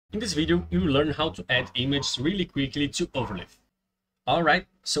In this video, you will learn how to add images really quickly to Overleaf. Alright,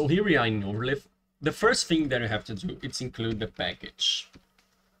 so here we are in Overleaf. The first thing that you have to do is include the package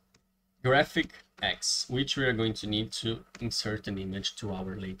graphic_x, which we are going to need to insert an image to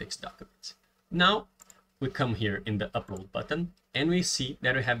our LaTeX document. Now, we come here in the upload button and we see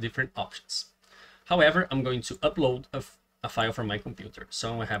that we have different options. However, I'm going to upload a file from my computer.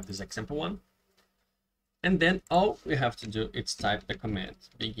 So I have this example one. And then all we have to do is type the command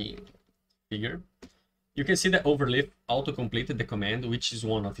begin figure. You can see that Overleaf auto-completed the command, which is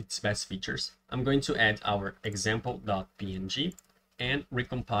one of its best features. I'm going to add our example.png and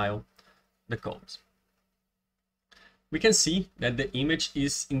recompile the code. We can see that the image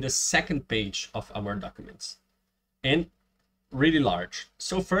is in the second page of our documents and really large.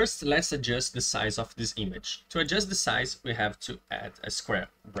 So first, let's adjust the size of this image. To adjust the size, we have to add a square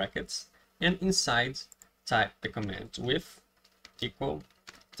brackets and inside type the command width equal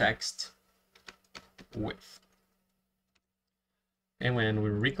text width. And when we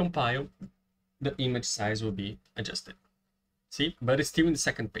recompile, the image size will be adjusted. See, but it's still in the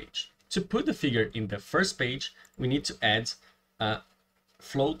second page. To put the figure in the first page, we need to add a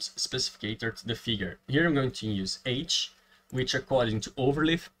float specifier to the figure. Here I'm going to use h, which according to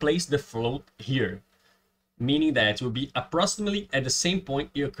Overleaf, place the float here, meaning that it will be approximately at the same point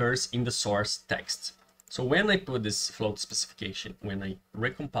it occurs in the source text. So when I put this float specification, when I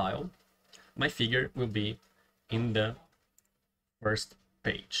recompile, my figure will be in the first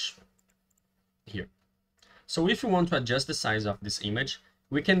page here. So if you want to adjust the size of this image,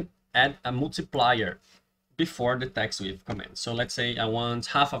 we can add a multiplier before the text width command. So let's say I want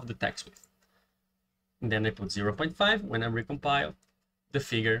half of the text width. And then I put 0.5. When I recompile, the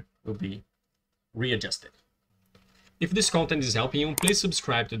figure will be readjusted. If this content is helping you, please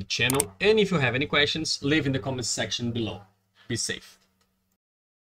subscribe to the channel. And if you have any questions, leave in the comments section below. Be safe.